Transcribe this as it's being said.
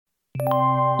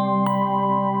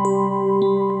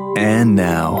And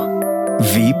now,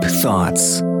 Veep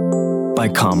Thoughts by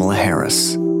Kamala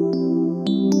Harris.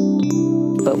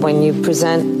 But when you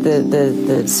present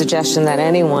the suggestion that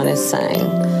anyone is saying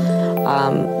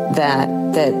that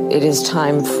it is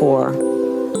time for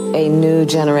a new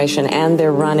generation, and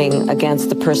they're running against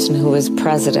the person who is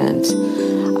president,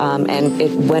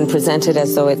 when presented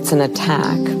as though it's an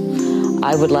attack,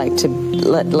 I would like to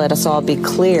let us all be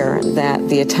clear that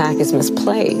the attack is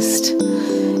misplaced.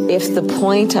 If the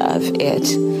point of it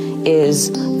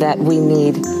is that we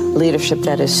need leadership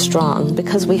that is strong,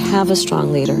 because we have a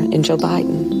strong leader in Joe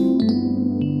Biden.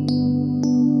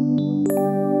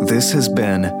 This has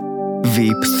been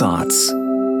Veep Thoughts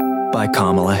by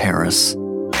Kamala Harris.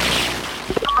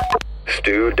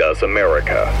 Stu Does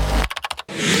America.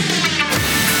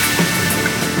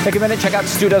 Take a minute, check out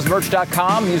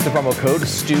StuDoesMerch.com. Use the promo code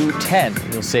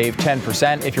STU10. You'll save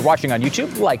 10%. If you're watching on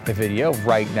YouTube, like the video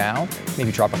right now.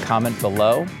 Maybe drop a comment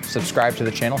below. Subscribe to the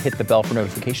channel. Hit the bell for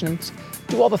notifications.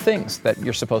 Do all the things that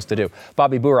you're supposed to do.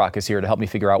 Bobby Burack is here to help me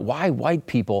figure out why white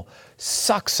people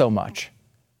suck so much.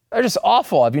 They're just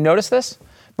awful. Have you noticed this?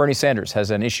 Bernie Sanders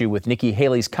has an issue with Nikki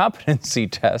Haley's competency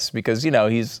test because,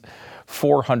 he's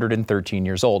 413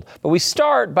 years old. But we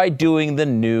start by doing the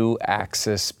new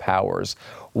Axis powers.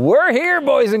 We're here,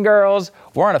 boys and girls.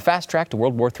 We're on a fast track to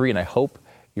World War III, and I hope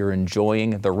you're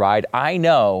enjoying the ride. I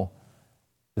know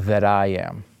that I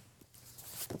am.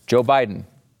 Joe Biden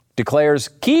declares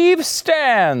Kyiv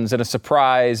stands in a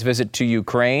surprise visit to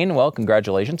Ukraine. Well,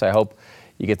 congratulations. I hope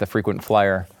you get the frequent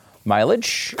flyer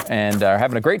mileage and are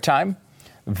having a great time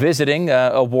visiting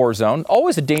a war zone.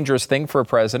 Always a dangerous thing for a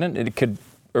president. It could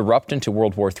erupt into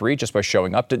World War III just by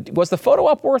showing up. Was the photo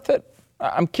op worth it?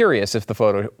 I'm curious if the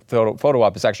photo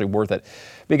op is actually worth it.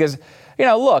 Because,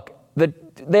 look,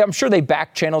 I'm sure they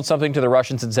back-channeled something to the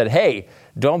Russians and said, hey,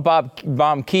 don't bomb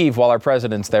Kyiv while our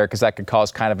president's there, because that could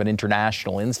cause kind of an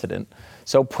international incident.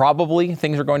 So probably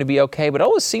things are going to be okay, but it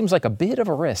always seems like a bit of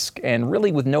a risk, and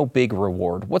really with no big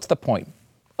reward. What's the point?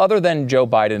 Other than Joe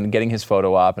Biden getting his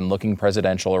photo op and looking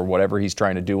presidential or whatever he's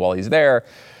trying to do while he's there,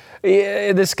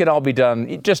 this can all be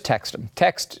done. Just text him.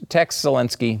 Text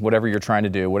Zelensky, whatever you're trying to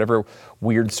do, whatever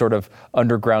weird sort of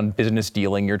underground business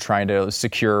dealing you're trying to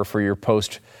secure for your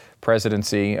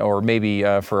post-presidency, or maybe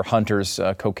for Hunter's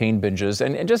cocaine binges,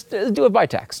 and just do it by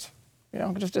text.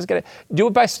 Just get it. Do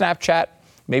it by Snapchat.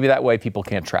 Maybe that way people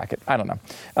can't track it. I don't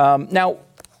know. Now,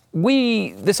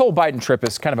 this whole Biden trip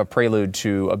is kind of a prelude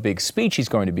to a big speech he's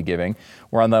going to be giving.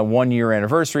 We're on the 1-year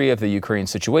anniversary of the Ukraine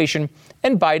situation,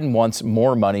 and Biden wants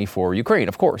more money for Ukraine.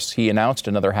 Of course, he announced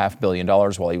another $500 million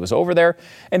while he was over there,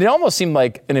 and it almost seemed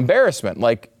like an embarrassment.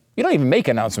 Like, you don't even make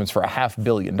announcements for $500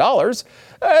 million.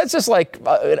 It's just like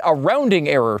a rounding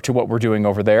error to what we're doing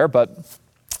over there, but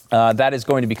that is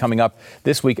going to be coming up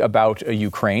this week about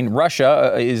Ukraine.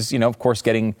 Russia is, of course,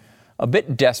 getting a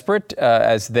bit desperate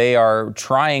as they are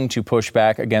trying to push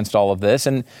back against all of this.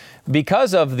 And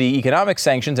because of the economic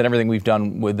sanctions and everything we've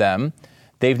done with them,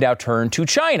 they've now turned to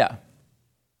China.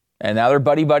 And now they're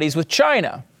buddy-buddies with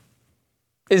China.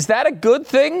 Is that a good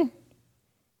thing?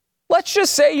 Let's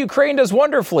just say Ukraine does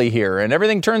wonderfully here and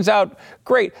everything turns out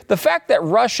great. The fact that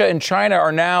Russia and China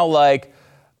are now like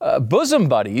bosom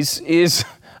buddies is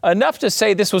enough to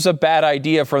say this was a bad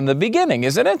idea from the beginning,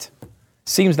 isn't it?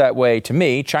 Seems that way to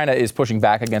me. China is pushing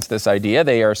back against this idea.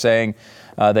 They are saying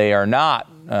they are not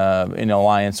in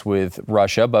alliance with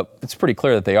Russia, but it's pretty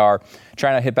clear that they are.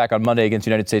 China hit back on Monday against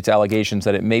United States allegations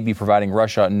that it may be providing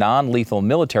Russia non-lethal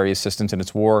military assistance in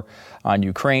its war on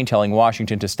Ukraine, telling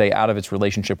Washington to stay out of its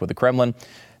relationship with the Kremlin.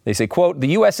 They say, quote, the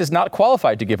U.S. is not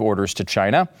qualified to give orders to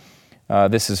China.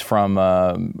 This is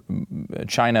from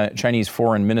Chinese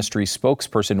Foreign Ministry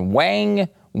spokesperson Wang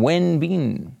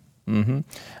Wenbin.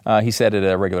 He said at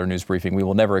a regular news briefing, we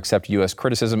will never accept U.S.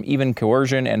 criticism, even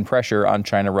coercion and pressure on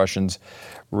China-Russian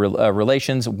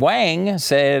relations. Wang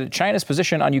said China's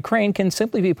position on Ukraine can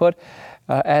simply be put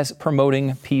as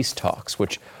promoting peace talks,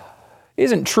 which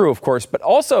isn't true, of course, but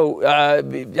also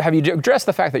have you addressed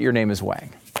the fact that your name is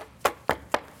Wang?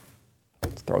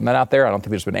 Just throwing that out there. I don't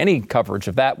think there's been any coverage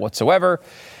of that whatsoever,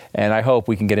 and I hope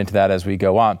we can get into that as we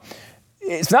go on.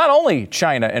 It's not only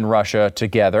China and Russia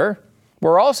together.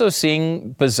 We're also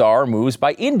seeing bizarre moves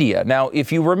by India. Now,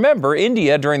 if you remember,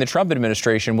 India during the Trump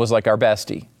administration was like our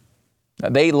bestie.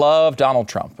 They love Donald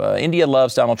Trump. India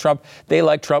loves Donald Trump. They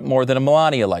like Trump more than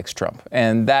Melania likes Trump.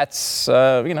 And that's,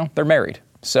 they're married.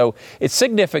 So it's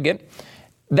significant.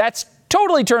 That's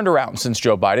totally turned around since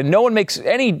Joe Biden. No one makes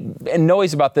any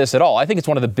noise about this at all. I think it's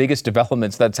one of the biggest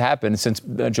developments that's happened since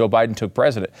Joe Biden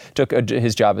took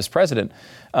his job as president.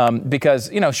 Because,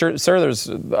 sure, there's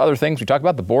other things we talk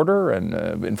about, the border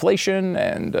and inflation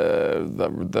and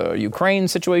the Ukraine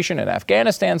situation and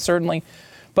Afghanistan, certainly.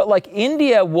 But like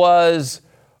India was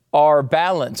our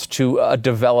balance to a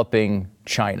developing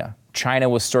China. China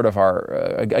was sort of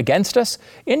against us.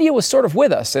 India was sort of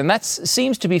with us. And that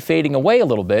seems to be fading away a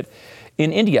little bit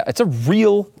in India. It's a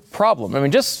real problem. I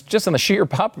mean, just on the sheer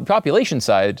population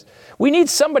side, we need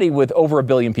somebody with over 1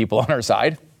 billion people on our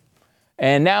side.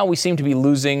 And now we seem to be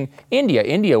losing India.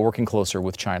 India working closer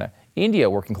with China. India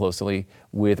working closely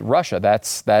with Russia.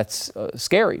 That's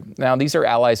scary. Now, these are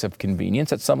allies of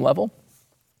convenience at some level.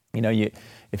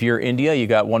 If you're India, you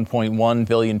got 1.1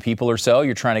 billion people or so.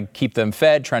 You're trying to keep them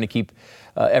fed, trying to keep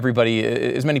everybody,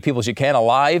 as many people as you can,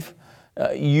 alive.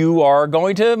 You are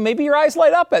going to, maybe your eyes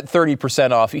light up at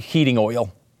 30% off heating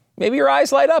oil. Maybe your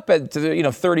eyes light up at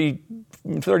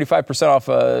 35% off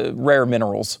rare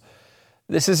minerals.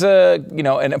 This is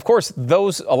and of course,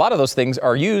 a lot of those things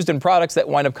are used in products that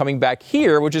wind up coming back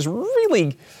here, which is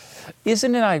really,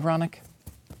 isn't it ironic?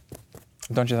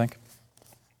 Don't you think?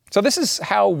 So this is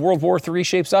how World War III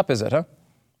shapes up, is it, huh?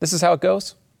 This is how it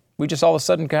goes? We just all of a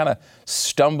sudden kind of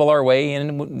stumble our way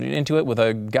into it with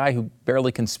a guy who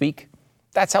barely can speak?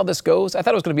 That's how this goes? I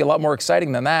thought it was going to be a lot more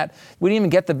exciting than that. We didn't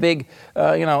even get the big,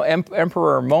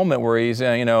 emperor moment where he's,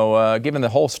 giving the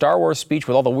whole Star Wars speech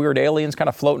with all the weird aliens kind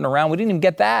of floating around. We didn't even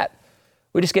get that.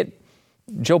 We just get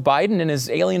Joe Biden and his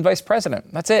alien vice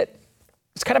president. That's it.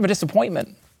 It's kind of a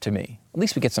disappointment to me. At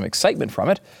least we get some excitement from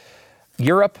it.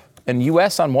 Europe and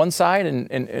U.S. on one side,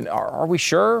 and are we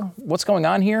sure what's going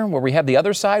on here? Where we have the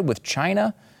other side with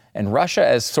China and Russia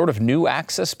as sort of new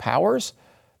Axis powers?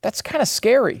 That's kind of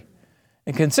scary.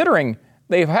 And considering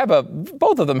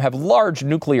both of them have large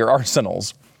nuclear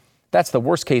arsenals, that's the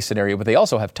worst case scenario, but they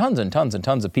also have tons and tons and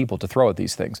tons of people to throw at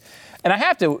these things. And I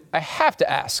have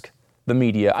to ask the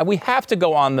media, we have to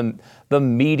go on the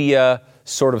media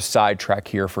sort of sidetrack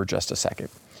here for just a second.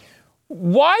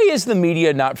 Why is the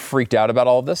media not freaked out about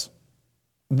all of this?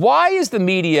 Why is the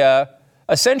media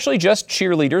essentially just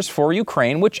cheerleaders for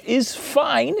Ukraine, which is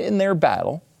fine in their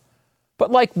battle? But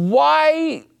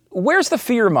why? Where's the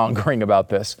fear-mongering about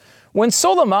this? When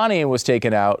Soleimani was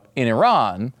taken out in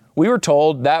Iran, we were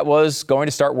told that was going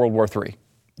to start World War III.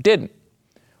 Didn't.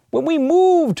 When we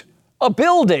moved a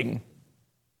building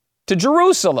to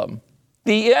Jerusalem,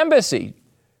 the embassy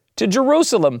to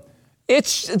Jerusalem,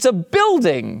 it's a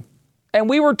building. And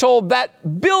we were told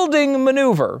that building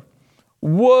maneuver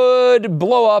would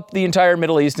blow up the entire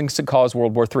Middle East and cause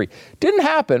World War III. Didn't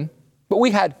happen, but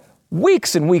we had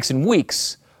weeks and weeks and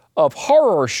weeks of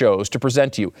horror shows to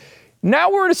present to you. Now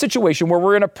we're in a situation where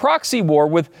we're in a proxy war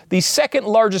with the second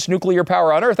largest nuclear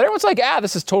power on Earth. And everyone's like,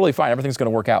 this is totally fine. Everything's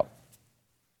going to work out.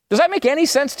 Does that make any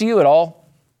sense to you at all?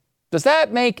 Does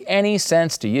that make any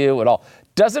sense to you at all?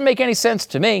 Doesn't make any sense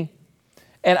to me.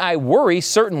 And I worry,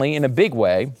 certainly in a big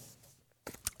way,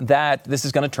 that this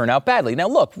is going to turn out badly. Now,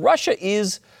 look, Russia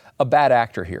is a bad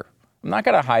actor here. I'm not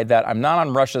going to hide that. I'm not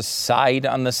on Russia's side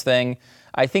on this thing.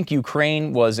 I think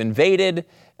Ukraine was invaded,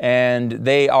 and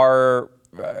they are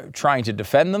trying to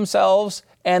defend themselves,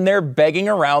 and they're begging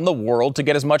around the world to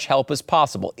get as much help as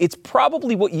possible. It's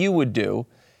probably what you would do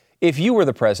if you were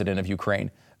the president of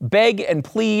Ukraine. Beg and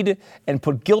plead and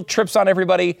put guilt trips on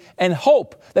everybody and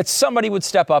hope that somebody would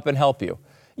step up and help you.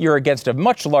 You're against a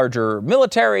much larger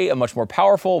military, a much more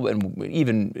powerful, and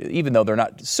even though they're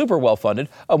not super well-funded,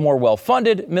 a more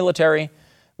well-funded military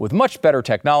with much better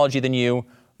technology than you.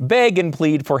 Beg and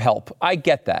plead for help. I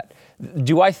get that.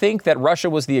 Do I think that Russia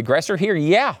was the aggressor here?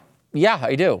 Yeah,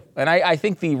 I do. And I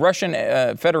think the Russian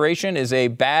Federation is a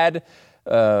bad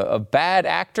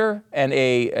actor and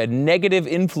a negative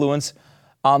influence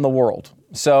on the world.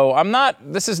 So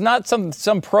this is not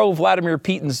some pro-Vladimir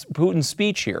Putin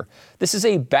speech here. This is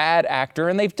a bad actor,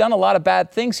 and they've done a lot of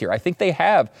bad things here. I think they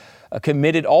have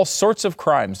committed all sorts of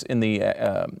crimes in the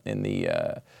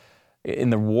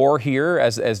war here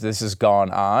as this has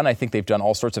gone on. I think they've done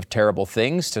all sorts of terrible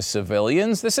things to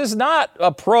civilians. This is not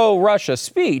a pro-Russia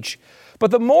speech,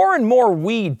 but the more and more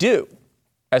we do,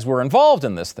 as we're involved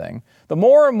in this thing, the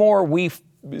more and more we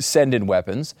send in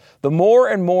weapons, the more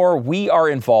and more we are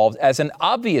involved as an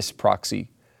obvious proxy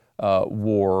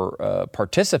war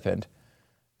participant,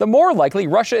 the more likely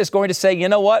Russia is going to say, you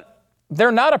know what?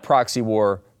 They're not a proxy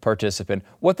war participant.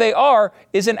 What they are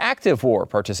is an active war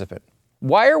participant.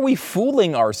 Why are we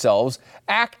fooling ourselves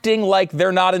acting like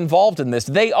they're not involved in this?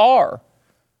 They are.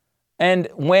 And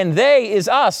when they is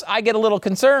us, I get a little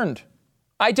concerned.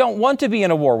 I don't want to be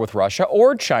in a war with Russia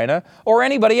or China or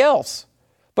anybody else.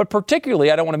 But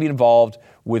particularly, I don't want to be involved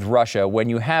with Russia when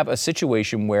you have a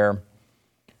situation where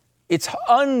it's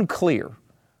unclear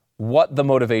what the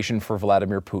motivation for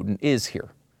Vladimir Putin is here.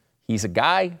 He's a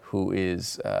guy who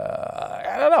is,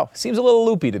 I don't know, seems a little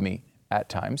loopy to me at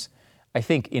times. I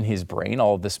think in his brain,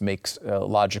 all of this makes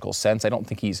logical sense. I don't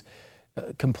think he's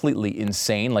completely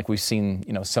insane like we've seen,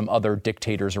 some other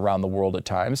dictators around the world at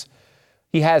times.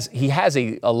 He has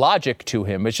a logic to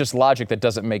him. It's just logic that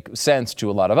doesn't make sense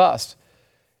to a lot of us.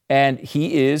 And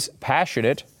he is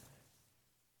passionate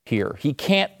here. He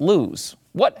can't lose.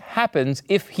 What happens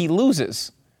if he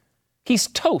loses? He's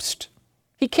toast.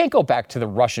 He can't go back to the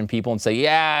Russian people and say,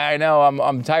 yeah, I know I'm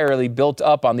entirely built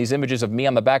up on these images of me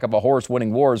on the back of a horse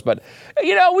winning wars, but,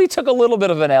 we took a little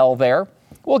bit of an L there.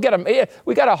 We'll get him.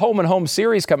 We got a home and home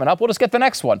series coming up. We'll just get the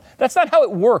next one. That's not how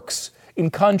it works in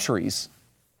countries.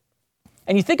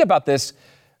 And you think about this,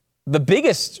 the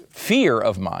biggest fear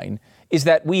of mine is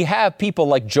that we have people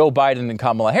like Joe Biden and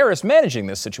Kamala Harris managing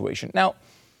this situation. Now,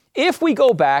 if we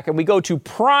go back and we go to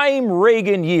prime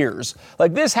Reagan years,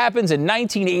 like this happens in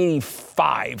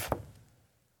 1985,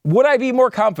 would I be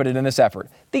more confident in this effort?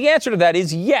 The answer to that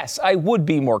is yes, I would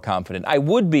be more confident. I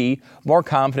would be more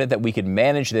confident that we could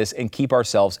manage this and keep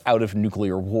ourselves out of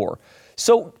nuclear war.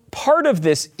 So part of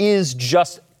this is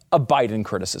just a Biden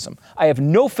criticism. I have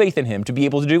no faith in him to be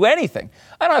able to do anything.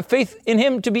 I don't have faith in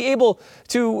him to be able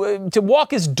to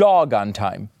walk his dog on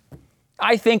time.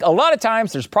 I think a lot of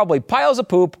times there's probably piles of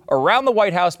poop around the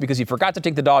White House because he forgot to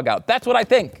take the dog out. That's what I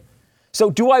think. So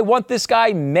do I want this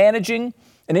guy managing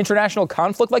an international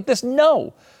conflict like this?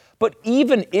 No. But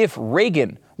even if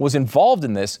Reagan was involved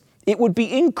in this, it would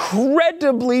be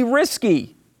incredibly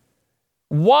risky.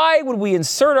 Why would we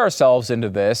insert ourselves into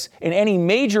this in any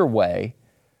major way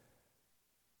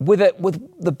with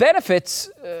the benefits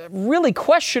really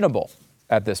questionable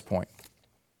at this point?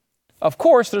 Of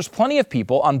course, there's plenty of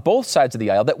people on both sides of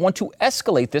the aisle that want to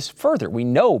escalate this further. We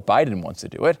know Biden wants to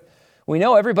do it. We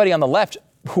know everybody on the left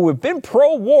who have been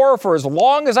pro-war for as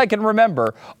long as I can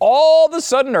remember, all of a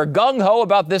sudden are gung-ho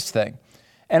about this thing.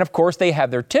 And of course, they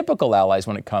have their typical allies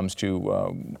when it comes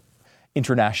to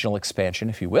international expansion,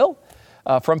 if you will,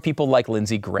 from people like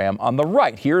Lindsey Graham on the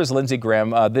right. Here is Lindsey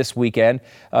Graham this weekend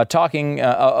talking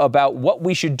about what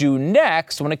we should do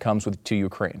next when it comes to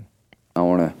Ukraine. I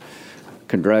want to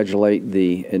congratulate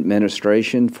the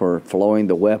administration for flowing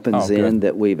the weapons in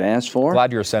that we've asked for.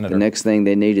 Glad you're a senator. The next thing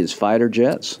they need is fighter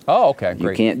jets. Oh, okay,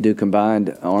 great. You can't do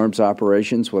combined arms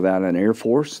operations without an Air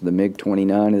Force. The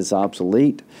MiG-29 is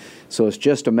obsolete. So it's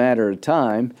just a matter of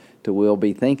time till we'll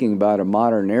be thinking about a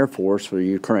modern Air Force for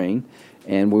Ukraine.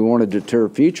 And we want to deter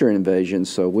future invasions,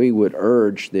 so we would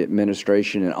urge the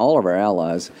administration and all of our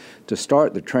allies to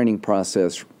start the training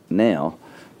process now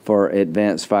for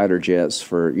advanced fighter jets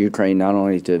for Ukraine, not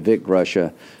only to evict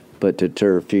Russia, but to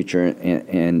deter future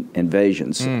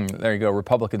invasions. There you go.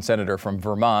 Republican Senator from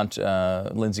Vermont,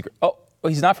 Lindsey. Oh,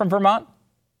 he's not from Vermont?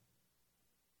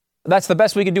 That's the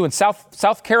best we can do in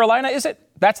South Carolina, is it?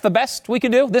 That's the best we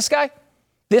can do? This guy?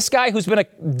 This guy who's been a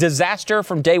disaster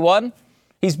from day one?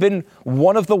 He's been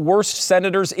one of the worst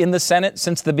senators in the Senate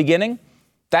since the beginning?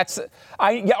 He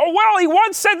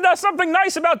once said something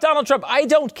nice about Donald Trump. I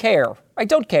don't care.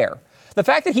 The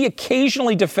fact that he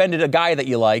occasionally defended a guy that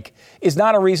you like is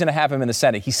not a reason to have him in the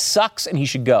Senate. He sucks and he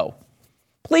should go.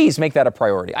 Please make that a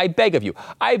priority. I beg of you.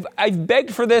 I've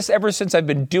begged for this ever since I've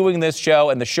been doing this show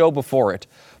and the show before it.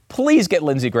 Please get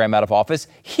Lindsey Graham out of office.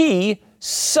 He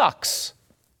sucks.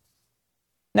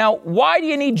 Now, why do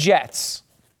you need jets?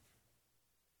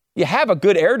 You have a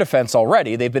good air defense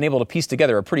already. They've been able to piece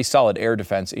together a pretty solid air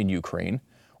defense in Ukraine.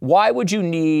 Why would you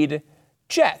need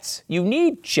jets? You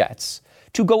need jets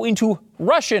to go into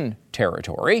Russian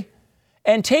territory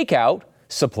and take out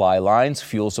supply lines,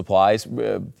 fuel supplies,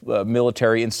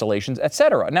 military installations,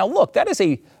 etc. Now, look, that is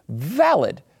a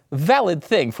valid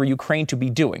thing for Ukraine to be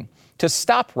doing. To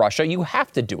stop Russia, you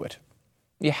have to do it.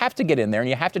 You have to get in there and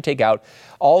you have to take out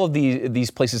all of these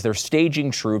places they're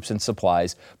staging troops and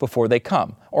supplies before they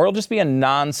come. Or it'll just be a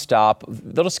nonstop,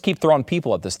 they'll just keep throwing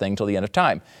people at this thing till the end of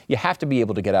time. You have to be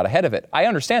able to get out ahead of it. I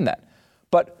understand that.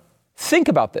 But think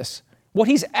about this. What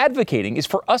he's advocating is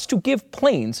for us to give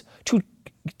planes to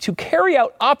carry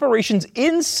out operations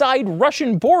inside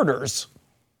Russian borders.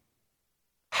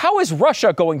 How is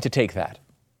Russia going to take that?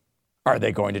 Are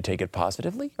they going to take it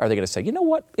positively? Are they going to say, you know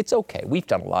what, it's okay. We've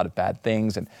done a lot of bad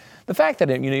things. And the fact that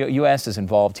U.S. is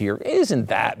involved here isn't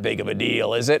that big of a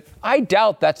deal, is it? I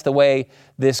doubt that's the way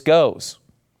this goes,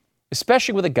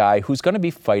 especially with a guy who's going to be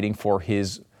fighting for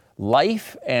his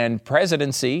life and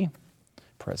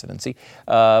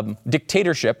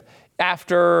dictatorship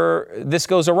after this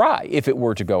goes awry, if it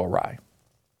were to go awry.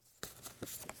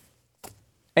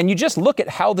 And you just look at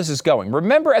how this is going.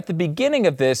 Remember, at the beginning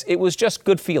of this, it was just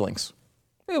good feelings.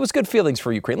 It was good feelings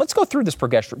for Ukraine. Let's go through this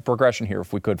progression here,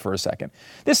 if we could, for a second.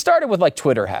 This started with like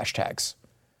Twitter hashtags.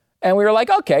 And we were like,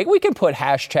 okay, we can put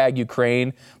hashtag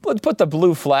Ukraine, put the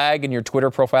blue flag in your Twitter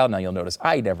profile. Now you'll notice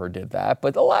I never did that,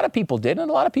 but a lot of people did,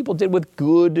 and a lot of people did with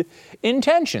good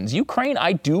intentions. Ukraine,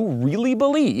 I do really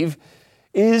believe,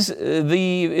 is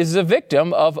a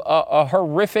victim of a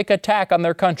horrific attack on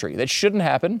their country that shouldn't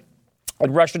happen,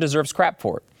 and Russia deserves crap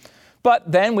for it.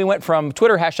 But then we went from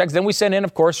Twitter hashtags, then we sent in,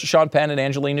 of course, Sean Penn and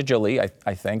Angelina Jolie,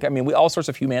 I think. I mean, all sorts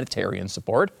of humanitarian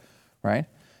support, right?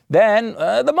 Then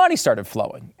the money started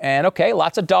flowing. And, okay,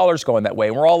 lots of dollars going that way.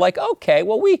 And we're all like, okay,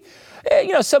 well,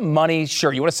 some money,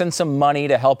 sure. You want to send some money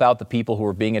to help out the people who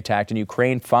are being attacked in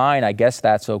Ukraine? Fine, I guess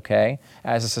that's okay.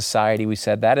 As a society, we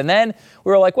said that. And then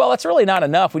we were like, well, that's really not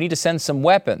enough. We need to send some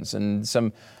weapons and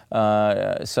some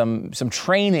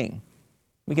training.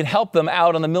 We can help them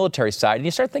out on the military side. And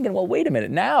you start thinking, well, wait a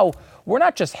minute. Now, we're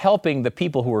not just helping the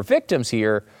people who are victims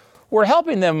here. We're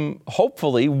helping them,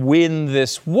 hopefully, win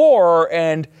this war.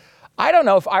 And I don't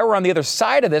know, if I were on the other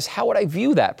side of this, how would I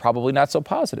view that? Probably not so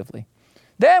positively.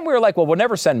 Then we were like, well, we'll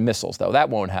never send missiles, though. That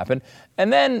won't happen.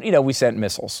 And then, we sent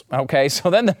missiles. Okay, so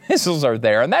then the missiles are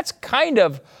there. And that's kind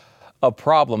of a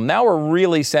problem. Now we're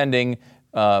really sending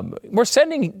payloads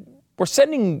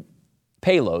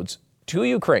to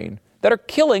Ukraine that are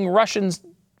killing Russian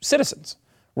citizens,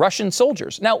 Russian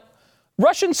soldiers. Now,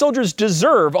 Russian soldiers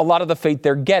deserve a lot of the fate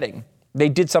they're getting. They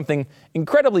did something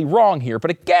incredibly wrong here.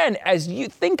 But again, as you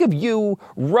think of you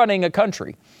running a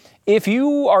country, if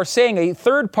you are saying a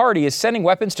third party is sending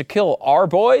weapons to kill our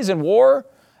boys in war,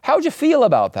 how'd you feel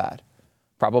about that?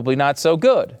 Probably not so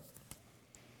good.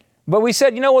 But we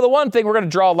said, the one thing, we're going to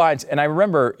draw lines. And I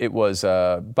remember it was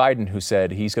Biden who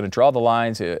said he's going to draw the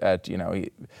lines at,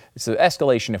 it's an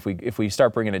escalation if we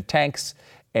start bringing in tanks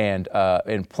and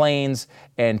planes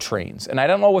and trains. And I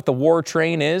don't know what the war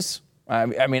train is.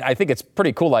 I mean, I think it's a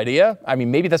pretty cool idea. I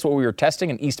mean, maybe that's what we were testing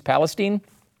in East Palestine.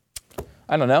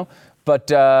 I don't know.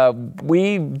 But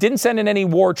we didn't send in any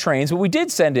war trains, but we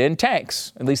did send in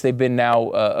tanks. At least they've been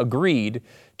now agreed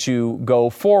to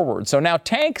go forward. So now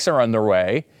tanks are on their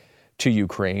way to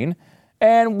Ukraine.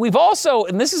 And we've also,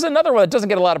 and this is another one that doesn't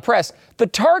get a lot of press, the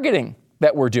targeting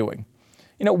that we're doing.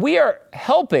 We are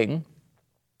helping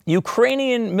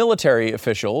Ukrainian military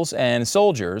officials and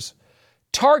soldiers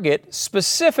target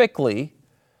specifically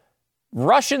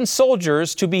Russian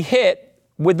soldiers to be hit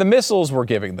with the missiles we're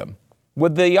giving them,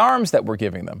 with the arms that we're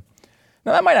giving them.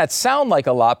 Now, that might not sound like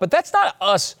a lot, but that's not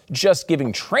us just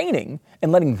giving training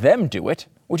and letting them do it,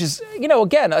 which is,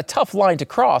 again, a tough line to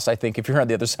cross, I think, if you're on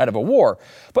the other side of a war.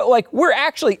 But, we're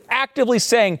actually actively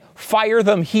saying, fire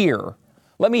them here.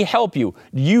 Let me help you.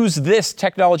 Use this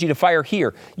technology to fire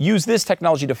here. Use this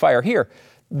technology to fire here.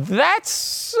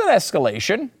 That's an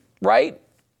escalation, right?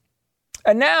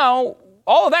 And now,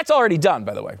 all of that's already done,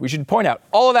 by the way. We should point out,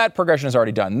 all of that progression is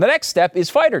already done. The next step is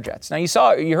fighter jets. Now,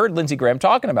 you heard Lindsey Graham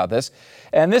talking about this,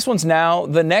 and this one's now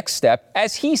the next step.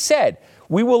 As he said,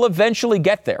 we will eventually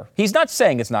get there. He's not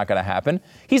saying it's not going to happen.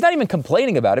 He's not even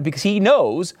complaining about it because he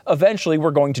knows eventually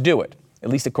we're going to do it, at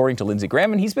least according to Lindsey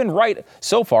Graham, and he's been right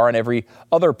so far on every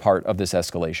other part of this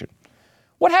escalation.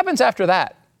 What happens after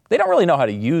that? They don't really know how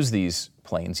to use these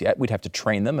planes yet. We'd have to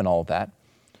train them and all of that.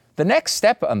 The next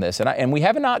step on this, and we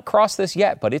have not crossed this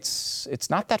yet, but it's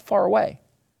not that far away,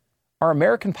 are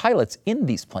American pilots in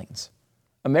these planes.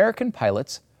 American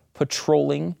pilots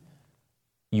patrolling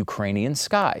Ukrainian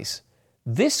skies.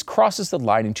 This crosses the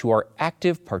line into our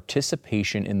active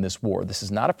participation in this war. This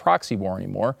is not a proxy war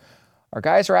anymore. Our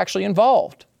guys are actually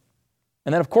involved.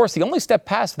 And then, of course, the only step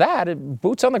past that,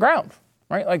 boots on the ground,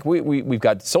 right? Like we've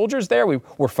got soldiers there.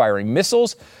 We're firing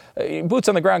missiles. Boots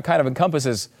on the ground kind of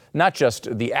encompasses not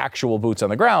just the actual boots on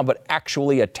the ground, but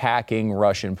actually attacking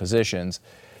Russian positions.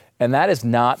 And that is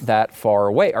not that far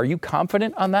away. Are you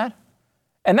confident on that?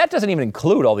 And that doesn't even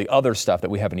include all the other stuff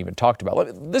that we haven't even talked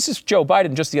about. This is Joe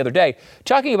Biden just the other day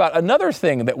talking about another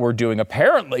thing that we're doing,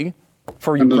 apparently,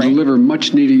 for Ukraine. And to deliver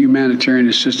much-needed humanitarian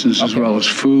assistance as well as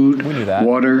food,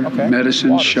 water,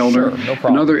 medicine, shelter,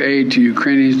 and other aid to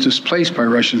Ukrainians displaced by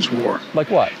Russia's war. Like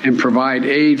what? And provide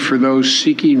aid for those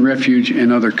seeking refuge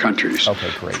in other countries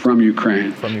from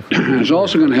Ukraine. It's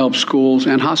also going to help schools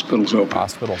and hospitals open.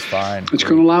 Hospitals, fine. It's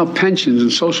going to allow pensions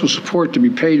and social support to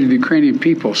be paid to the Ukrainian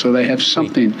people so they have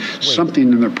something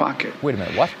in their pocket. Wait a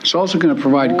minute, what? It's also going to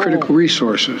provide critical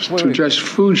resources to address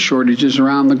food shortages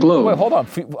around the globe. Wait, hold on.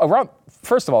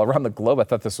 First of all, around the globe, I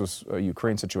thought this was a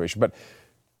Ukraine situation. But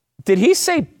did he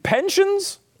say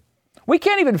pensions? We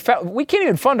can't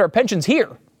even fund our pensions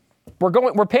here.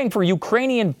 We're paying for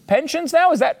Ukrainian pensions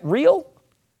now? Is that real?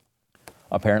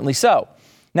 Apparently so.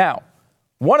 Now,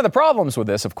 one of the problems with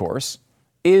this, of course,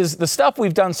 is the stuff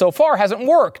we've done so far hasn't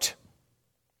worked.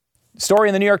 Story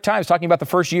in the New York Times talking about the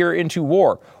first year into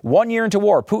war. 1 year into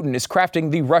war, Putin is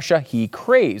crafting the Russia he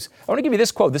craves. I want to give you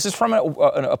this quote. This is from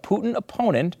a Putin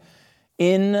opponent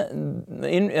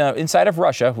inside of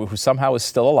Russia, who somehow is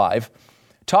still alive,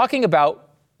 talking about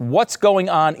what's going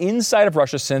on inside of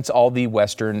Russia since all the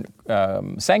Western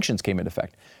sanctions came into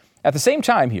effect. At the same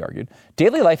time, he argued,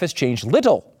 daily life has changed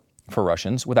little for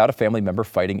Russians without a family member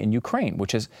fighting in Ukraine,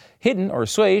 which has hidden or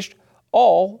assuaged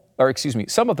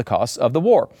some of the costs of the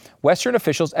war. Western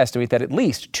officials estimate that at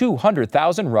least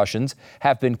 200,000 Russians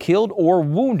have been killed or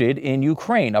wounded in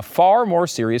Ukraine, a far more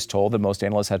serious toll than most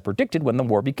analysts had predicted when the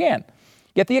war began.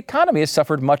 Yet the economy has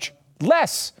suffered much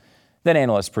less than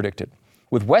analysts predicted,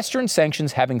 with Western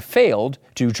sanctions having failed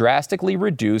to drastically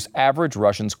reduce average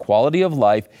Russians' quality of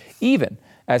life, even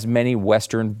as many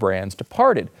Western brands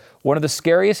departed. One of the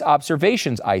scariest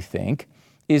observations, I think,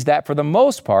 is that for the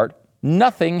most part,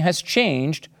 nothing has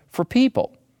changed for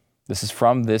people. This is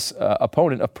from this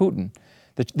opponent of Putin.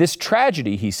 This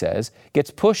tragedy, he says,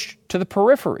 gets pushed to the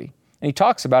periphery. And he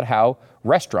talks about how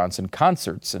restaurants and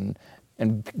concerts and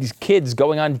these kids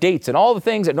going on dates and all the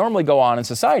things that normally go on in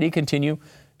society continue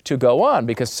to go on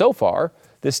because so far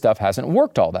this stuff hasn't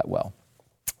worked all that well.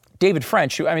 David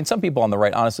French, who, I mean, some people on the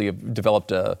right honestly have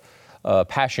developed a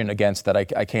passion against that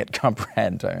I can't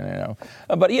comprehend.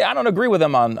 But yeah, I don't agree with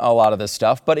him on a lot of this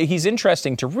stuff, but he's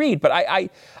interesting to read. But I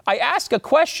ask a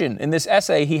question in this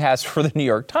essay he has for the New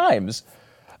York Times.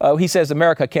 He says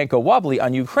America can't go wobbly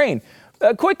on Ukraine.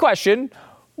 Quick question.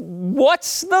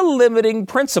 What's the limiting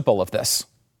principle of this?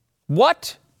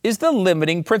 What is the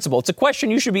limiting principle? It's a question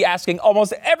you should be asking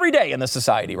almost every day in the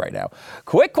society right now.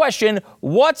 Quick question.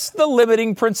 What's the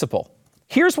limiting principle?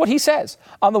 Here's what he says.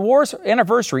 On the war's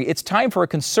anniversary, it's time for a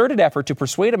concerted effort to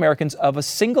persuade Americans of a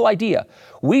single idea.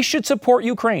 We should support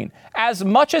Ukraine as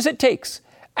much as it takes,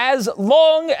 as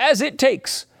long as it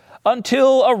takes,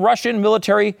 until a Russian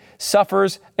military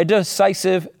suffers a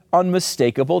decisive,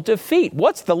 unmistakable defeat.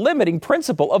 What's the limiting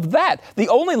principle of that? The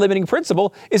only limiting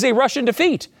principle is a Russian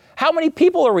defeat. How many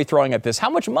people are we throwing at this? How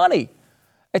much money?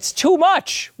 It's too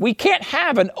much. We can't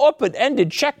have an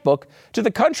open-ended checkbook to the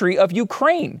country of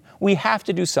Ukraine. We have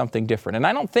to do something different. And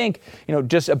I don't think,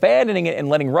 just abandoning it and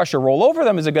letting Russia roll over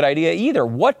them is a good idea either.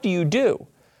 What do you do?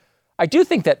 I do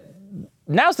think that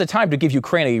now's the time to give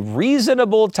Ukraine a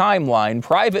reasonable timeline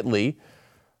privately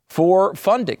for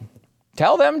funding.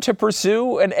 Tell them to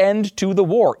pursue an end to the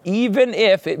war, even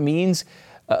if it means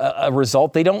a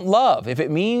result they don't love, if it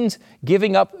means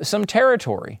giving up some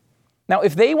territory. Now,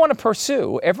 if they want to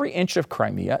pursue every inch of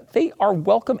Crimea, they are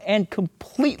welcome and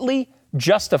completely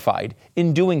justified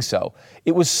in doing so.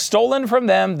 It was stolen from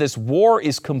them. This war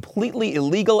is completely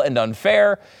illegal and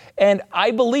unfair. And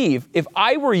I believe if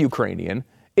I were Ukrainian,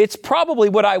 it's probably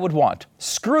what I would want.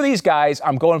 Screw these guys.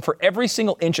 I'm going for every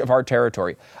single inch of our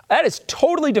territory. That is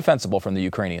totally defensible from the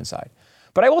Ukrainian side.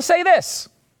 But I will say this,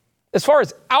 as far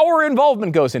as our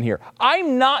involvement goes in here,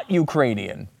 I'm not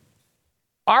Ukrainian.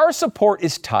 Our support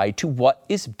is tied to what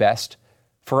is best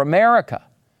for America.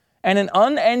 And an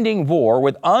unending war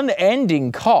with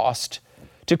unending cost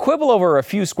to quibble over a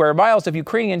few square miles of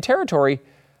Ukrainian territory,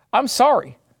 I'm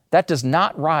sorry, that does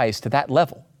not rise to that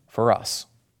level for us.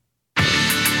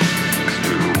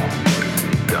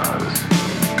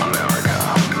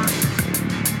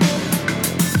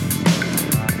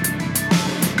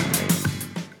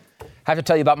 I have to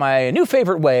tell you about my new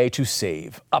favorite way to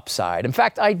save, Upside. In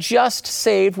fact, I just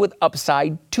saved with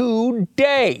Upside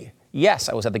today. Yes,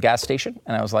 I was at the gas station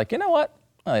and I was like, you know what?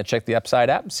 I'll check the Upside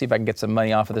app and see if I can get some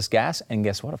money off of this gas. And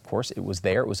guess what? Of course, it was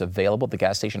there. It was available at the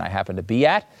gas station I happened to be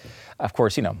at. Of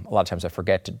course, a lot of times I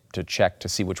forget to check to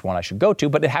see which one I should go to,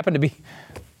 but it happened to be,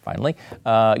 finally.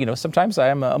 Sometimes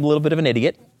I'm a little bit of an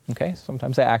idiot. Okay,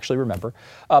 sometimes I actually remember.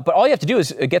 But all you have to do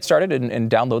is get started and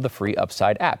download the free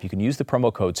Upside app. You can use the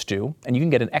promo code STU, and you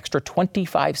can get an extra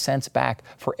 25 cents back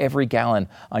for every gallon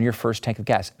on your first tank of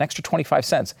gas. An extra 25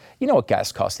 cents. You know what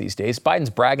gas costs these days. Biden's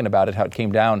bragging about it, how it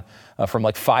came down from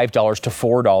like $5 to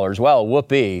 $4. Well,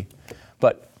 whoopee.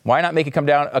 But why not make it come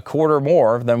down a quarter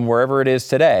more than wherever it is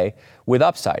today with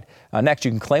Upside? Next,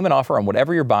 you can claim an offer on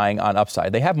whatever you're buying on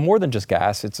Upside. They have more than just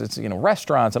gas. It's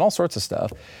restaurants and all sorts of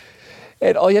stuff.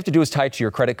 And all you have to do is tie it to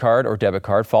your credit card or debit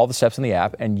card, follow the steps in the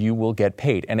app, and you will get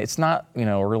paid. And it's not,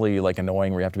 really like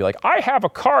annoying where you have to be like, I have a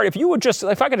card. If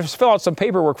I could just fill out some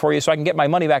paperwork for you so I can get my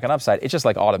money back on Upside. It's just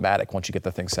like automatic once you get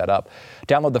the thing set up.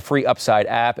 Download the free Upside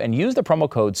app and use the promo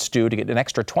code STU to get an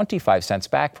extra 25 cents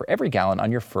back for every gallon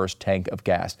on your first tank of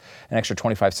gas. An extra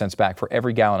 25 cents back for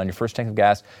every gallon on your first tank of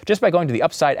gas just by going to the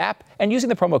Upside app and using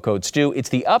the promo code STU. It's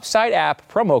the Upside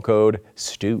app, promo code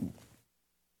STU.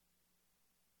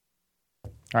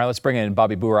 All right, let's bring in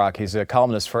Bobby Burack. He's a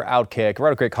columnist for Outkick.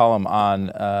 Wrote a great column on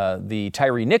the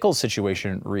Tyre Nichols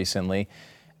situation recently.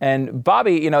 And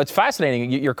Bobby, it's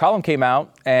fascinating. Your column came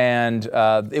out, and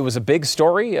it was a big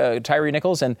story, Tyre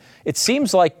Nichols. And it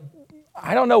seems like,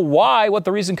 I don't know what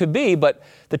the reason could be, but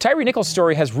the Tyre Nichols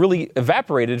story has really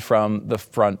evaporated from the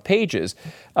front pages.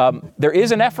 There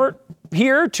is an effort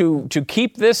here to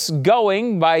keep this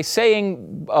going by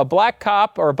saying a black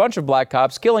cop or a bunch of black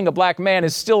cops killing a black man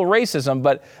is still racism,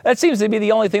 but that seems to be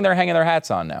the only thing they're hanging their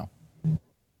hats on now.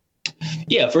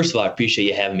 Yeah, first of all, I appreciate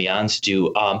you having me on,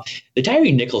 Stu. The Tyre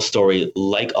Nichols story,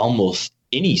 like almost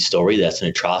any story that's an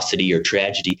atrocity or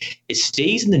tragedy, it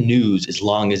stays in the news as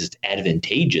long as it's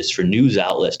advantageous for news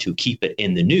outlets to keep it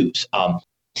in the news.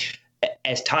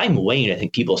 As time waned, I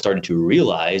think people started to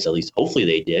realize, at least hopefully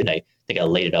they did, and I think I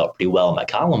laid it out pretty well in my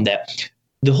column, that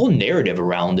the whole narrative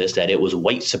around this, that it was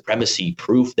white supremacy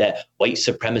proof, that white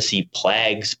supremacy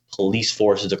plagues police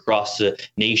forces across the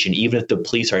nation, even if the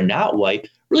police are not white,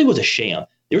 really was a sham.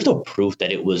 There's no proof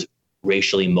that it was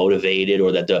racially motivated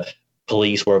or that the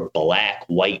police were black,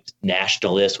 white,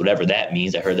 nationalists, whatever that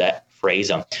means. I heard that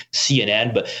phrase on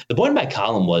CNN. But the point of my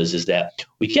column is that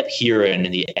we kept hearing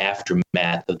in the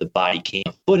aftermath of the body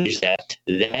cam footage that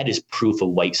is proof of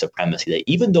white supremacy, that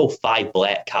even though 5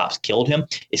 black cops killed him,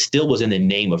 it still was in the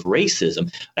name of racism.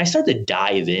 And I started to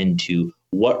dive into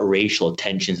what racial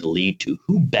tensions lead to,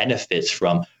 who benefits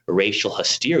from racial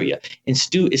hysteria. And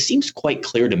Stu, it seems quite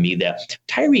clear to me that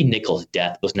Tyre Nichols'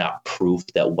 death was not proof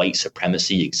that white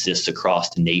supremacy exists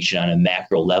across the nation on a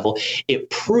macro level. It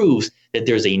proves that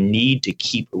there's a need to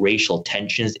keep racial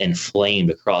tensions inflamed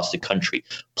across the country.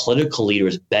 Political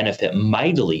leaders benefit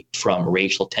mightily from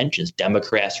racial tensions.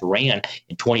 Democrats ran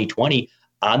in 2020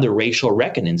 on the racial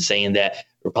reckoning, saying that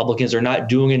Republicans are not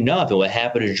doing enough, and what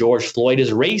happened to George Floyd is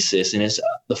racist, and it's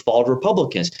the fault of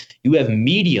Republicans. You have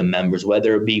media members,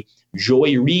 whether it be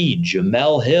Joy Reid,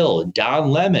 Jamel Hill,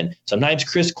 Don Lemon, sometimes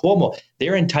Chris Cuomo,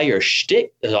 their entire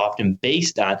shtick is often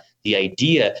based on the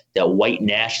idea that white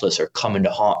nationalists are coming to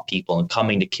haunt people and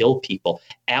coming to kill people.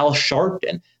 Al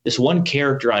Sharpton, this one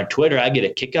character on Twitter, I get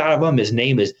a kick out of him. His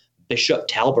name is Bishop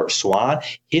Talbert Swan.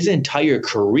 His entire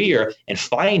career and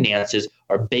finances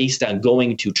are based on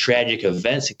going to tragic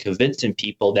events and convincing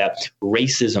people that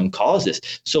racism causes.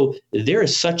 So there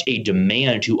is such a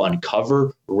demand to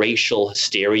uncover racial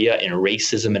hysteria and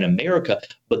racism in America,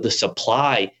 but the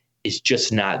supply is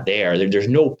just not there. There's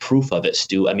no proof of it,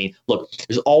 Stu. I mean, look,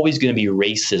 there's always going to be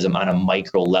racism on a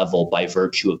micro level by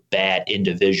virtue of bad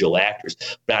individual actors.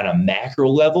 But on a macro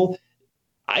level,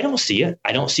 I don't see it.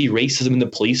 I don't see racism in the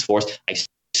police force. I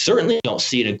certainly don't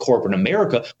see it in corporate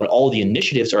America when all the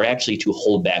initiatives are actually to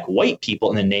hold back white people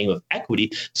in the name of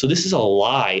equity. So this is a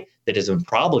lie that has been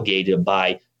propagated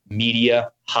by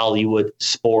media, Hollywood,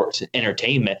 sports, and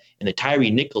entertainment. And the Tyre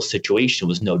Nichols situation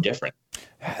was no different.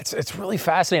 It's really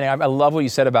fascinating. I love what you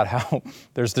said about how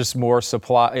there's just more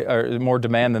supply or more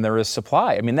demand than there is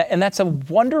supply. I mean, and that's a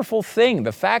wonderful thing.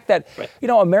 The fact that,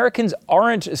 Americans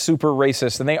aren't super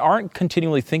racist and they aren't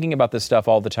continually thinking about this stuff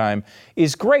all the time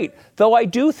is great. Though I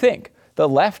do think the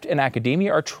left and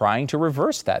academia are trying to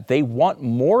reverse that. They want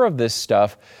more of this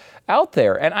stuff out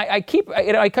there. And I keep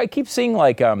seeing,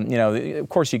 like, of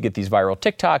course you get these viral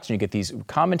TikToks and you get these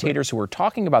commentators who are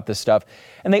talking about this stuff.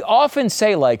 And they often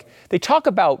say, like, they talk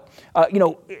about,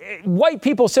 white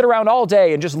people sit around all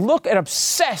day and just look and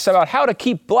obsess about how to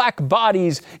keep black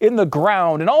bodies in the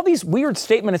ground and all these weird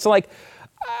statements. It's like,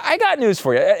 I got news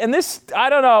for you. And this, I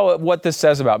don't know what this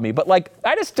says about me, but, like,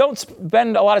 I just don't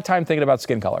spend a lot of time thinking about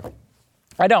skin color.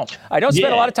 I don't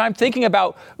spend a lot of time thinking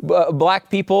about black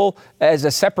people as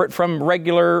a separate from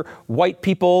regular white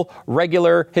people,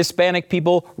 regular Hispanic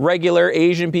people, regular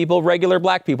Asian people, regular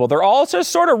black people. They're all just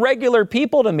sort of regular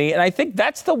people to me. And I think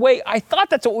that's the way, I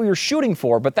thought that's what we were shooting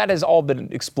for, but that has all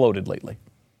been exploded lately.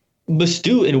 But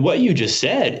Stu, and what you just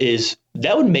said is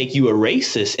that would make you a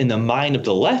racist in the mind of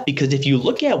the left, because if you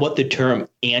look at what the term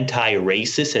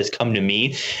anti-racist has come to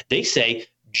mean, they say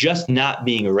just not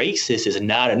being racist is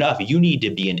not enough. You need to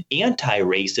be an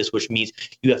anti-racist, which means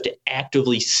you have to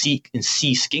actively seek and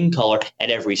see skin color at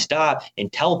every stop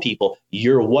and tell people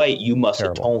you're white, you must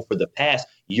atone for the past,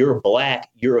 you're black,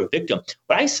 you're a victim.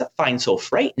 What I find so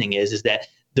frightening is that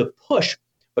the push,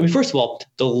 I mean, first of all,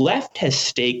 the left has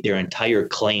staked their entire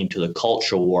claim to the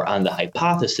culture war on the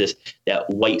hypothesis that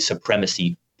white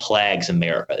supremacy plagues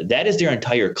America. That is their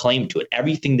entire claim to it.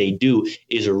 Everything they do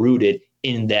is rooted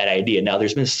in that idea. Now,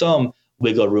 there's been some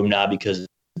wiggle room now because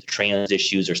the trans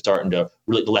issues are starting to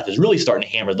really, the left is really starting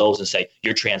to hammer those and say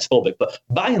you're transphobic. But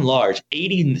by and large,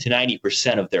 80 to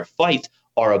 90% of their fights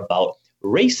are about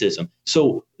racism.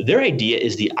 So their idea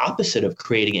is the opposite of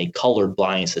creating a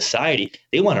colorblind society.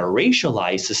 They want to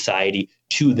racialize society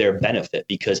to their benefit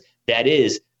because that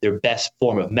is their best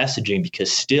form of messaging,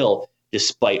 because still,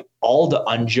 despite all the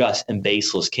unjust and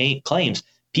baseless claims,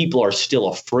 people are still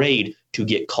afraid to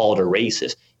get called a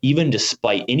racist. Even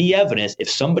despite any evidence, if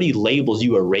somebody labels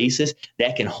you a racist,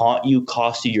 that can haunt you,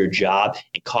 cost you your job,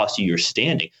 and cost you your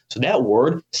standing. So that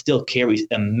word still carries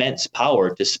immense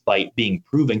power despite being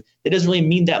proven. It doesn't really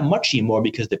mean that much anymore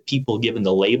because the people given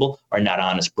the label are not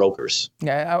honest brokers.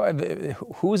 Yeah,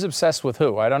 who's obsessed with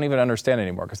who? I don't even understand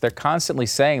anymore because they're constantly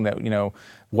saying that,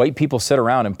 white people sit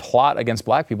around and plot against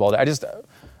black people. I just...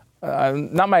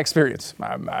 not my experience.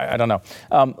 I don't know.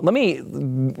 Let me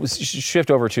shift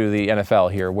over to the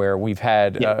NFL here, where we've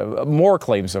had more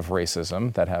claims of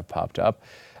racism that have popped up.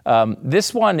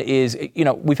 This one is,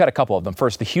 we've had a couple of them.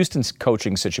 First, the Houston's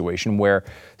coaching situation, where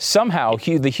somehow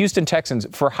the Houston Texans,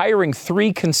 for hiring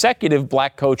 3 consecutive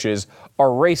black coaches, are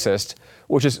racist,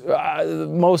 which is the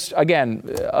most, again,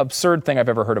 absurd thing I've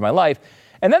ever heard in my life.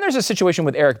 And then there's a situation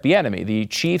with Eric Bieniemy, the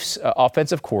Chiefs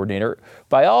offensive coordinator.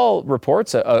 By all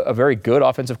reports, a very good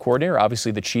offensive coordinator.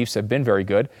 Obviously, the Chiefs have been very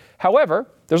good. However,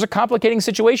 there's a complicating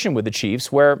situation with the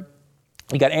Chiefs where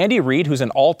you got Andy Reid, who's an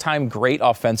all-time great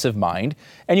offensive mind,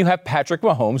 and you have Patrick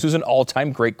Mahomes, who's an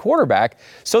all-time great quarterback.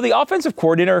 So the offensive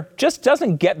coordinator just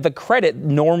doesn't get the credit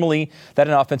normally that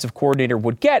an offensive coordinator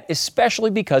would get,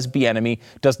 especially because Bieniemy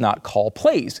does not call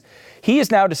plays. He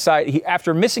has now decided,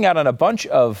 after missing out on a bunch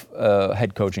of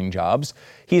head coaching jobs,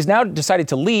 he's now decided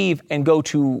to leave and go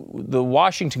to the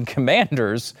Washington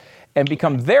Commanders and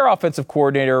become their offensive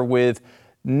coordinator with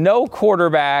no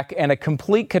quarterback and a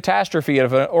complete catastrophe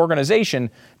of an organization.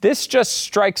 This just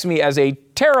strikes me as a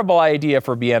terrible idea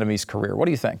for Bieniemy's career. What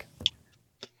do you think?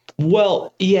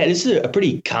 Well, yeah, this is a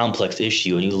pretty complex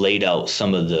issue, and you laid out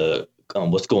some of the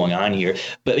what's going on here.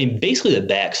 But I mean, basically, the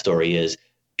backstory is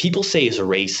people say it's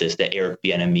racist that Eric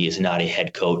Bieniemy is not a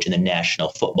head coach in the National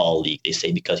Football League. They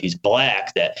say because he's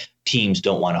black that teams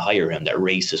don't want to hire him, that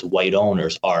racist white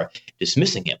owners are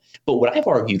dismissing him. But what I've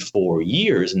argued for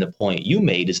years, and the point you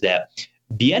made, is that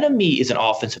Bieniemy is an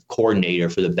offensive coordinator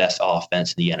for the best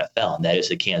offense in the NFL, and that is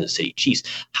the Kansas City Chiefs.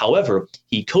 However,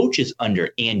 he coaches under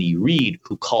Andy Reid,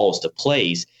 who calls the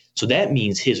plays. So that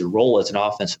means his role as an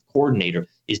offensive coordinator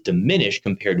is diminished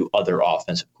compared to other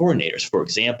offensive coordinators. For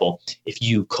example, if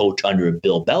you coach under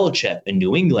Bill Belichick in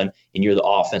New England and you're the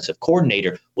offensive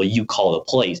coordinator, well, you call the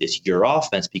plays. It's your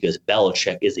offense because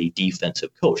Belichick is a defensive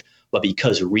coach. But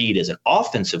because Reid is an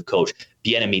offensive coach,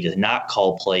 Bieniemy does not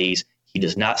call plays. He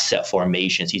does not set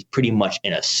formations. He's pretty much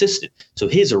an assistant. So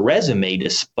his resume,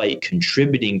 despite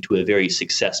contributing to a very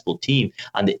successful team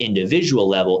on the individual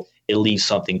level, it leaves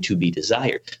something to be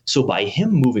desired. So by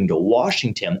him moving to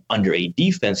Washington under a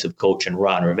defensive coach in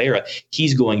Ron Rivera,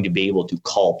 he's going to be able to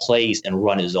call plays and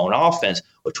run his own offense,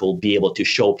 which will be able to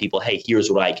show people, hey, here's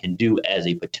what I can do as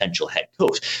a potential head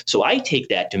coach. So I take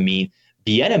that to mean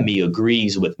Bieniemy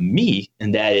agrees with me,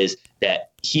 and that is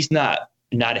that he's not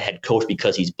a head coach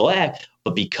because he's black,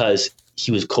 but because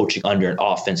he was coaching under an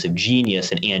offensive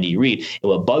genius and Andy Reid. And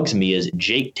what bugs me is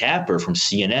Jake Tapper from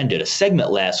CNN did a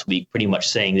segment last week pretty much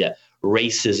saying that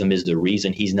racism is the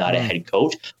reason he's not a head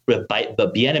coach. But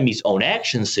Bieniemy's own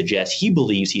actions suggest he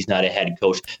believes he's not a head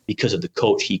coach because of the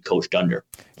coach he coached under.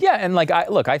 Yeah, and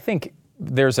I think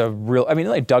there's a real,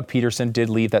 like Doug Peterson did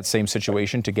leave that same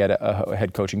situation to get a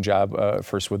head coaching job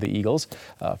first with the Eagles.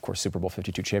 Of course, Super Bowl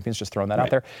 52 champions, just throwing that out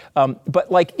there.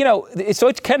 So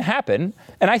it can happen.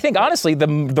 And I think, honestly, the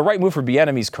right move for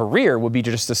Bieniemy's career would be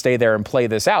just to stay there and play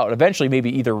this out. Eventually, maybe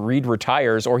either Reid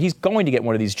retires or he's going to get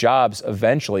one of these jobs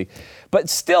eventually. But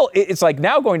still, it's like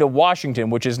now going to Washington,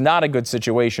 which is not a good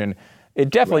situation. It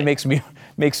definitely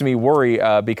makes me worry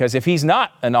because if he's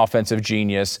not an offensive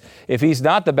genius, if he's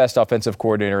not the best offensive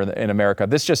coordinator in America,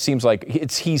 this just seems like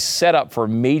he's set up for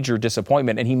major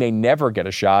disappointment and he may never get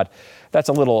a shot. That's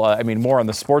a little, more on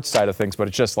the sports side of things, but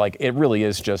it's just like, it really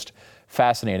is just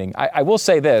fascinating. I will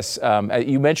say this.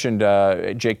 You mentioned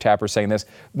Jake Tapper saying this.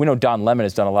 We know Don Lemon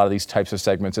has done a lot of these types of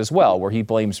segments as well, where he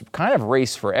blames kind of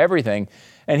race for everything.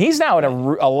 And he's now in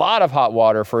a lot of hot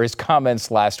water for his comments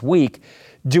last week.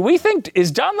 Do we think,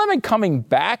 is Don Lemon coming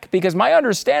back? Because my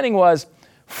understanding was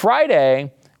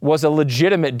Friday was a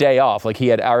legitimate day off. Like he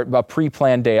had a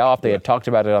pre-planned day off. They had talked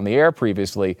about it on the air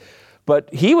previously.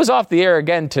 But he was off the air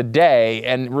again today,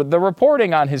 and the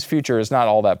reporting on his future is not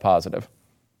all that positive.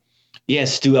 Yeah,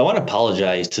 Stu, I want to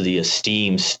apologize to the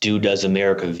esteemed Stu Does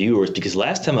America viewers, because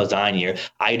last time I was on here,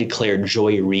 I declared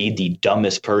Joy Reid the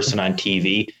dumbest person on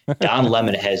TV. Don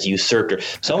Lemon has usurped her.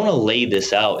 So I want to lay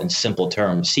this out in simple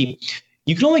terms. See,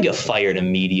 you can only get fired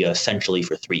in media essentially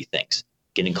for three things: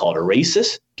 getting called a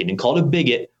racist, getting called a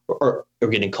bigot, or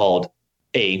getting called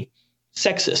a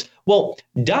sexist. Well,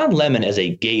 Don Lemon, as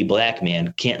a gay black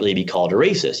man, can't really be called a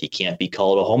racist. He can't be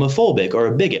called a homophobic or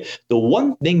a bigot. The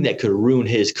one thing that could ruin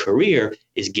his career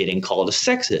is getting called a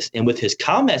sexist. And with his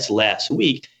comments last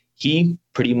week, he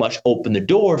pretty much opened the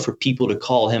door for people to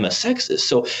call him a sexist.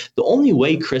 So the only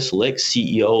way Chris Licht,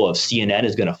 CEO of CNN,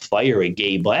 is going to fire a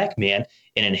gay black man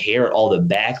and inherit all the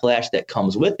backlash that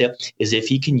comes with it is if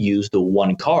he can use the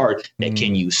one card that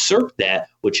can usurp that,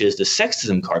 which is the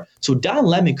sexism card. So Don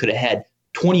Lemon could have had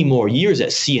 20 more years at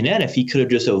CNN if he could have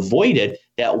just avoided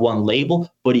that one label,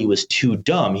 but he was too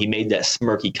dumb. He made that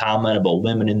smirky comment about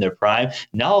women in their prime.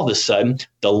 Now all of a sudden,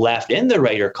 the left and the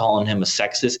right are calling him a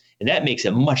sexist, and that makes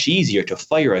it much easier to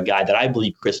fire a guy that I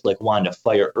believe Chris Licht wanted to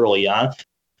fire early on,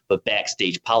 but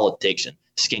backstage politics and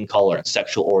skin color and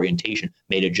sexual orientation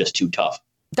made it just too tough.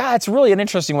 That's really an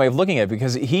interesting way of looking at it,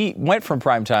 because he went from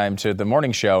primetime to the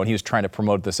morning show, and he was trying to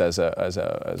promote this as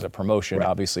a promotion. Right.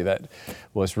 Obviously, that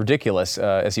was ridiculous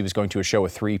as he was going to a show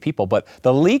with three people. But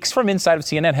the leaks from inside of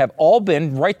CNN have all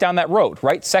been right down that road,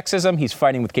 right? Sexism. He's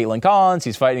fighting with Caitlin Collins.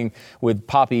 He's fighting with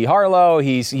Poppy Harlow.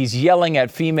 He's yelling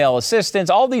at female assistants.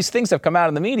 All these things have come out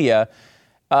in the media.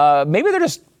 Maybe they're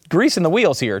just greasing the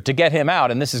wheels here to get him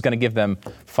out, and this is going to give them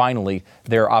finally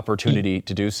their opportunity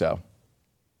to do so.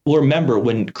 Well, remember,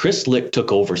 when Chris Licht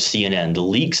took over CNN, the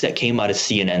leaks that came out of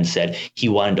CNN said he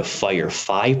wanted to fire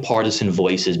 5 partisan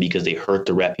voices because they hurt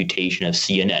the reputation of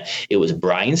CNN. It was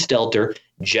Brian Stelter,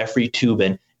 Jeffrey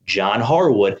Toobin, John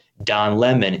Harwood, Don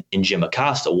Lemon, and Jim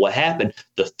Acosta. What happened?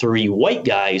 The 3 white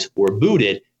guys were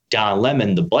booted. Don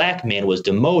Lemon, the black man, was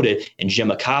demoted, and Jim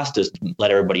Acosta's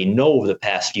let everybody know over the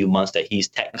past few months that he's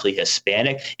technically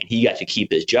Hispanic, and he got to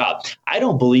keep his job. I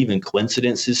don't believe in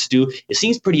coincidences, Stu. It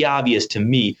seems pretty obvious to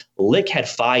me. Lick had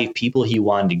 5 people he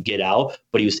wanted to get out,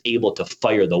 but he was able to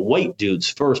fire the white dudes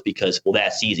first because, well,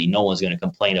 that's easy. No one's going to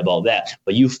complain about that.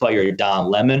 But you fire Don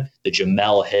Lemon, the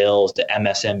Jamel Hills, the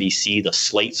MSNBC, the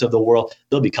Slates of the world,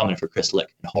 they'll be coming for Chris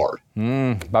Licht hard.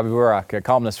 Bobby Burack, a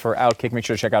columnist for Outkick. Make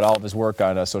sure to check out all of his work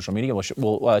on social media.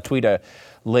 We'll tweet a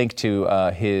link to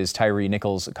his Tyree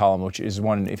Nichols column, which is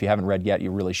one, if you haven't read yet,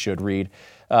 you really should read.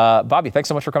 Bobby, thanks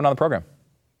so much for coming on the program.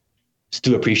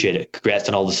 Stu, appreciate it. Congrats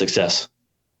on all the success.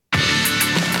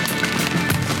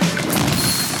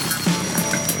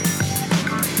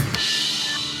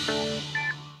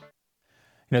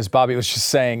 As Bobby was just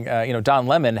saying, Don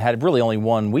Lemon had really only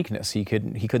one weakness. He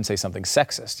couldn't say something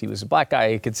sexist. He was a black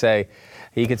guy.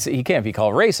 He can't be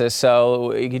called racist.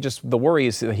 So the worry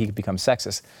is that he could become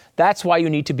sexist. That's why you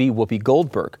need to be Whoopi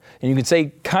Goldberg, and you can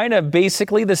say kind of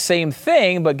basically the same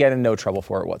thing, but get in no trouble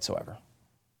for it whatsoever.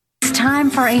 It's time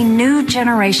for a new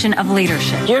generation of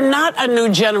leadership. You're not a new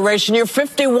generation. You're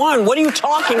 51. What are you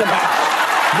talking about?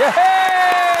 Yay!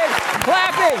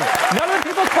 Clapping. None of the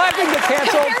people clapping get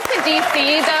canceled.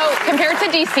 Compared to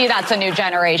DC, that's a new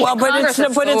generation. Well, but it's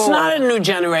not a new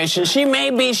generation. She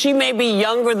may be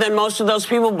younger than most of those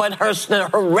people, but her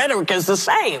rhetoric is the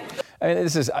same. I mean,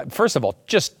 this is, first of all,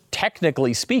 just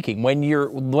technically speaking, when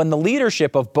the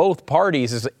leadership of both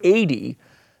parties is 80,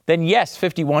 then yes,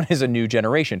 51 is a new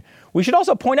generation. We should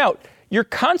also point out you're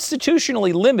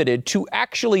constitutionally limited to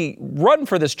actually run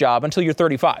for this job until you're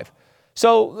 35.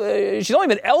 So she's only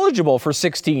been eligible for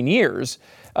 16 years.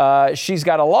 She's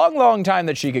got a long, long time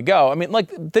that she could go. I mean,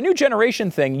 like the new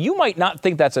generation thing, you might not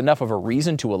think that's enough of a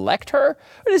reason to elect her.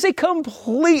 It is a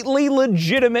completely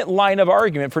legitimate line of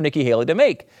argument for Nikki Haley to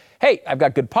make. Hey, I've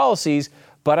got good policies,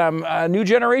 but I'm a new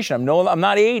generation. I'm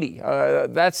not 80.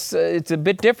 It's a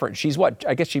bit different. She's what?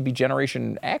 I guess she'd be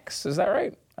Generation X. Is that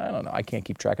right? I don't know. I can't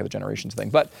keep track of the generations thing.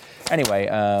 But anyway,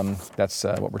 that's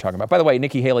what we're talking about. By the way,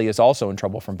 Nikki Haley is also in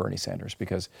trouble from Bernie Sanders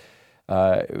because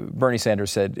Bernie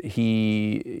Sanders said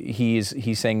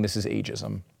he's saying this is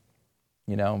ageism.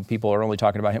 People are only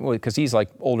talking about him because he's like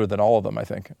older than all of them, I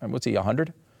think. What's he,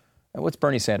 100? What's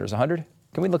Bernie Sanders, 100?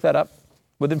 Can we look that up?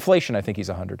 With inflation, I think he's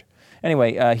 100.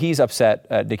 Anyway, he's upset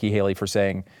at Nikki Haley for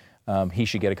saying he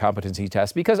should get a competency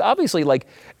test because obviously, like,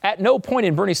 at no point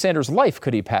in Bernie Sanders' life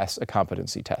could he pass a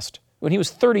competency test. When he was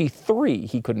 33,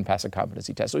 he couldn't pass a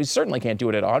competency test. So he certainly can't do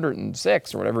it at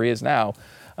 106 or whatever he is now.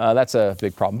 That's a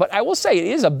big problem. But I will say it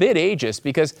is a bit ageist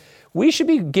because we should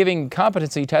be giving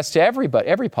competency tests to everybody,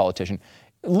 every politician.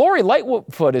 Lori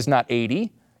Lightfoot is not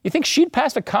 80. You think she'd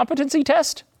pass a competency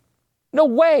test? No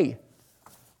way.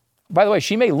 By the way,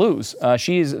 she may lose.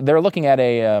 They're looking at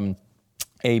a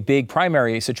big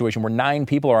primary situation where 9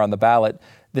 people are on the ballot.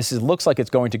 Looks like it's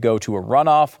going to go to a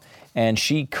runoff, and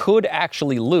she could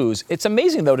actually lose. It's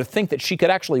amazing, though, to think that she could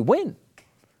actually win.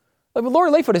 Like,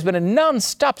 Lori Lightfoot has been a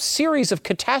nonstop series of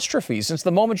catastrophes since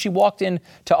the moment she walked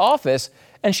into office,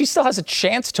 and she still has a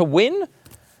chance to win?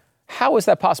 How is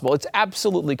that possible? It's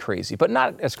absolutely crazy, but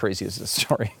not as crazy as this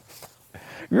story.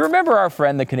 You remember our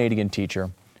friend, the Canadian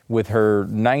teacher, with her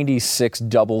 96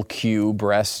 double Q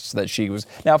breasts that she was...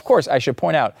 Now, of course, I should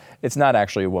point out, it's not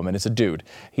actually a woman, it's a dude.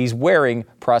 He's wearing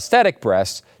prosthetic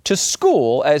breasts to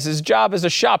school as his job as a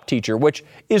shop teacher, which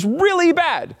is really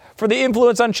bad for the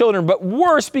influence on children, but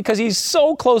worse because he's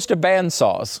so close to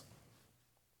bandsaws.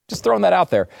 Just throwing that out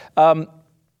there. I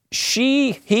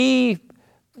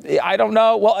don't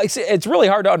know. Well, it's really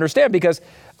hard to understand because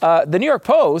the New York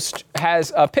Post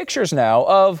has pictures now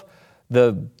of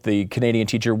the Canadian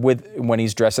teacher when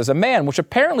he's dressed as a man, which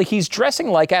apparently he's dressing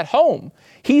like at home.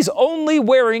 He's only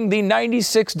wearing the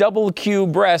 96 double Q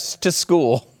breasts to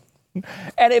school.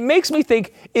 And it makes me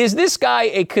think, is this guy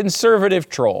a conservative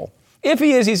troll? If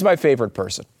he is, he's my favorite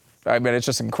person. I mean, it's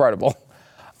just incredible.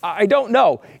 I don't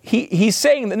know. He's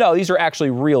saying that, no, these are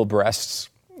actually real breasts.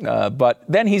 But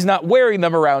then he's not wearing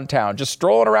them around town, just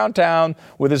strolling around town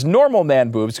with his normal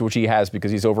man boobs, which he has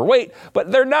because he's overweight, but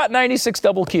they're not 96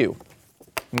 double Q.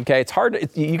 Okay, it's hard.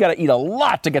 You got to eat a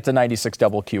lot to get to 96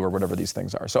 double Q or whatever these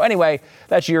things are. So anyway,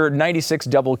 that's your 96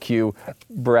 double Q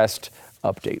breast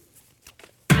update.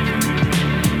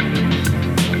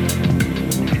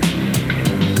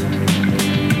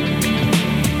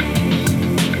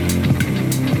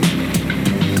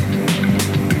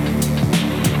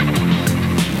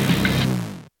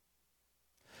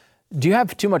 Do you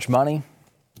have too much money?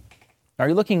 Are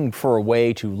you looking for a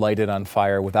way to light it on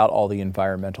fire without all the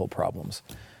environmental problems?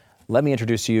 Let me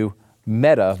introduce you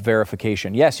Meta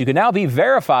Verification. Yes, you can now be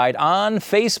verified on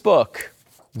Facebook.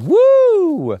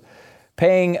 Woo!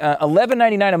 Paying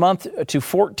 $11.99 a month to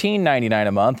 $14.99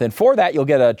 a month. And for that, you'll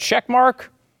get a check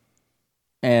mark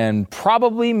and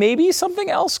probably maybe something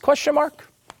else, question mark.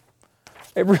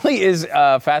 It really is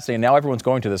fascinating. Now everyone's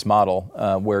going to this model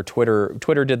where Twitter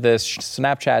did this,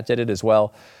 Snapchat did it as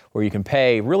well, where you can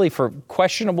pay really for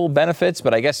questionable benefits,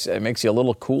 but I guess it makes you a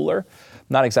little cooler.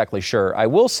 Not exactly sure. I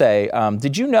will say,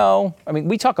 did you know, I mean,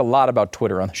 we talk a lot about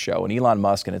Twitter on the show and Elon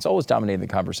Musk, and it's always dominating the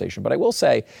conversation, but I will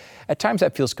say, at times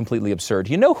that feels completely absurd.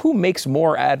 You know who makes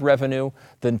more ad revenue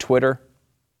than Twitter?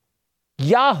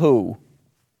 Yahoo!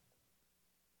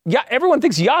 Yeah, everyone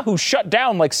thinks Yahoo shut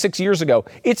down like 6 years ago.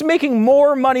 It's making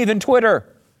more money than Twitter.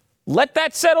 Let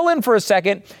that settle in for a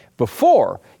second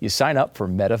before you sign up for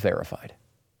Meta Verified.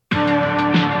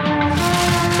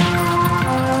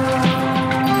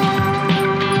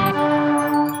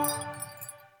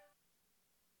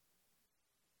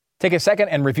 Take a second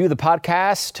and review the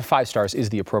podcast. 5 stars is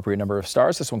the appropriate number of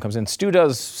stars. This one comes in. Stu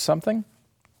does something.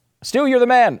 Stu, you're the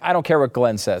man. I don't care what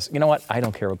Glenn says. You know what? I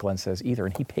don't care what Glenn says either,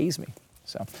 and he pays me.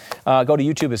 So go to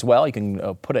YouTube as well. You can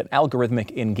put an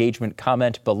algorithmic engagement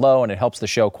comment below, and it helps the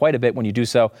show quite a bit when you do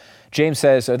so. James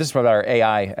says, this is about our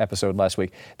AI episode last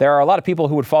week. There are a lot of people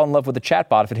who would fall in love with the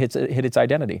chatbot if it hit its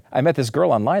identity. I met this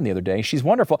girl online the other day. She's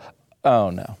wonderful.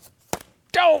 Oh, no.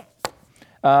 Don't.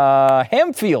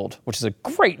 Hamfield, which is a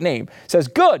great name, says,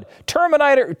 good.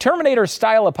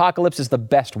 Terminator-style apocalypse is the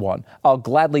best one. I'll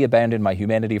gladly abandon my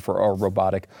humanity for our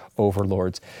robotic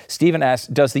overlords. Stephen asks,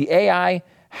 does the AI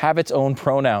have its own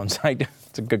pronouns?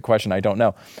 It's a good question. I don't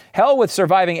know. Hell with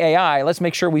surviving AI. Let's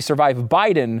make sure we survive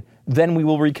Biden. Then we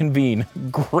will reconvene.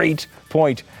 Great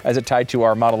point as it tied to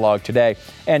our monologue today.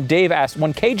 And Dave asked,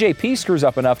 when KJP screws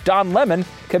up enough, Don Lemon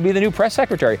could be the new press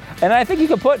secretary. And I think you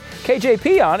could put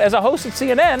KJP on as a host at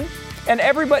CNN, and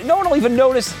no one will even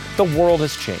notice the world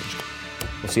has changed.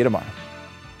 We'll see you tomorrow.